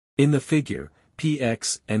In the figure,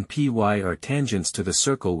 px and py are tangents to the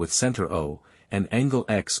circle with center O, and angle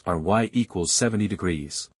x or y equals 70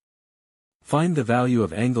 degrees. Find the value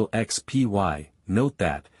of angle XPY. Note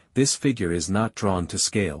that this figure is not drawn to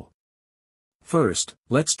scale. First,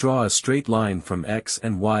 let's draw a straight line from x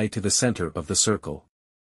and y to the center of the circle.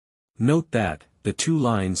 Note that the two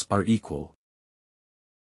lines are equal.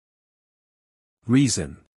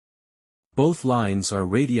 Reason. Both lines are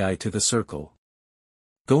radii to the circle.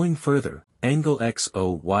 Going further, angle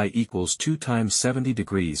XOY equals 2 times 70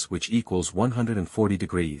 degrees, which equals 140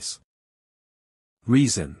 degrees.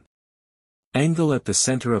 Reason. Angle at the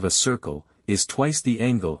center of a circle is twice the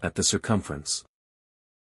angle at the circumference.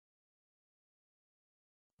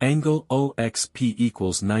 Angle OXP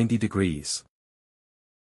equals 90 degrees.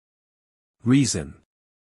 Reason.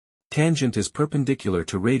 Tangent is perpendicular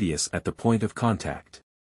to radius at the point of contact.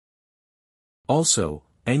 Also,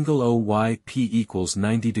 angle OYP equals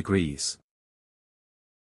 90 degrees.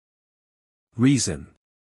 Reason.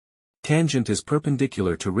 Tangent is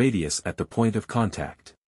perpendicular to radius at the point of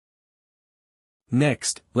contact.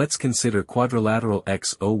 Next, let's consider quadrilateral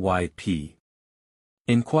XOYP.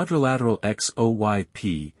 In quadrilateral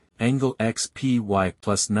XOYP, angle XPY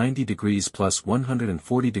plus 90 degrees plus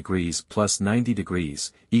 140 degrees plus 90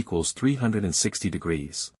 degrees equals 360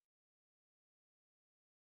 degrees.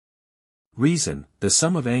 Reason, the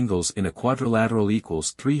sum of angles in a quadrilateral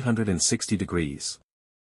equals 360 degrees.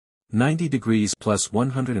 90 degrees plus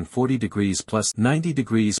 140 degrees plus 90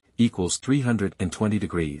 degrees equals 320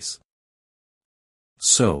 degrees.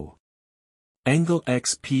 So, angle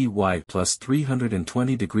XPY plus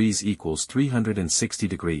 320 degrees equals 360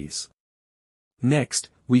 degrees. Next,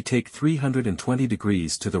 we take 320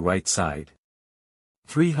 degrees to the right side.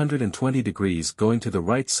 320 degrees going to the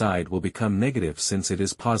right side will become negative since it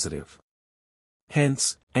is positive.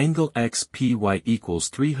 Hence, angle XPY equals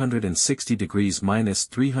 360 degrees minus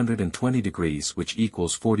 320 degrees, which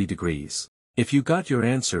equals 40 degrees. If you got your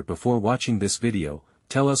answer before watching this video,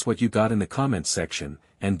 tell us what you got in the comments section,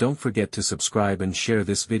 and don't forget to subscribe and share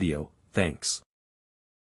this video. Thanks.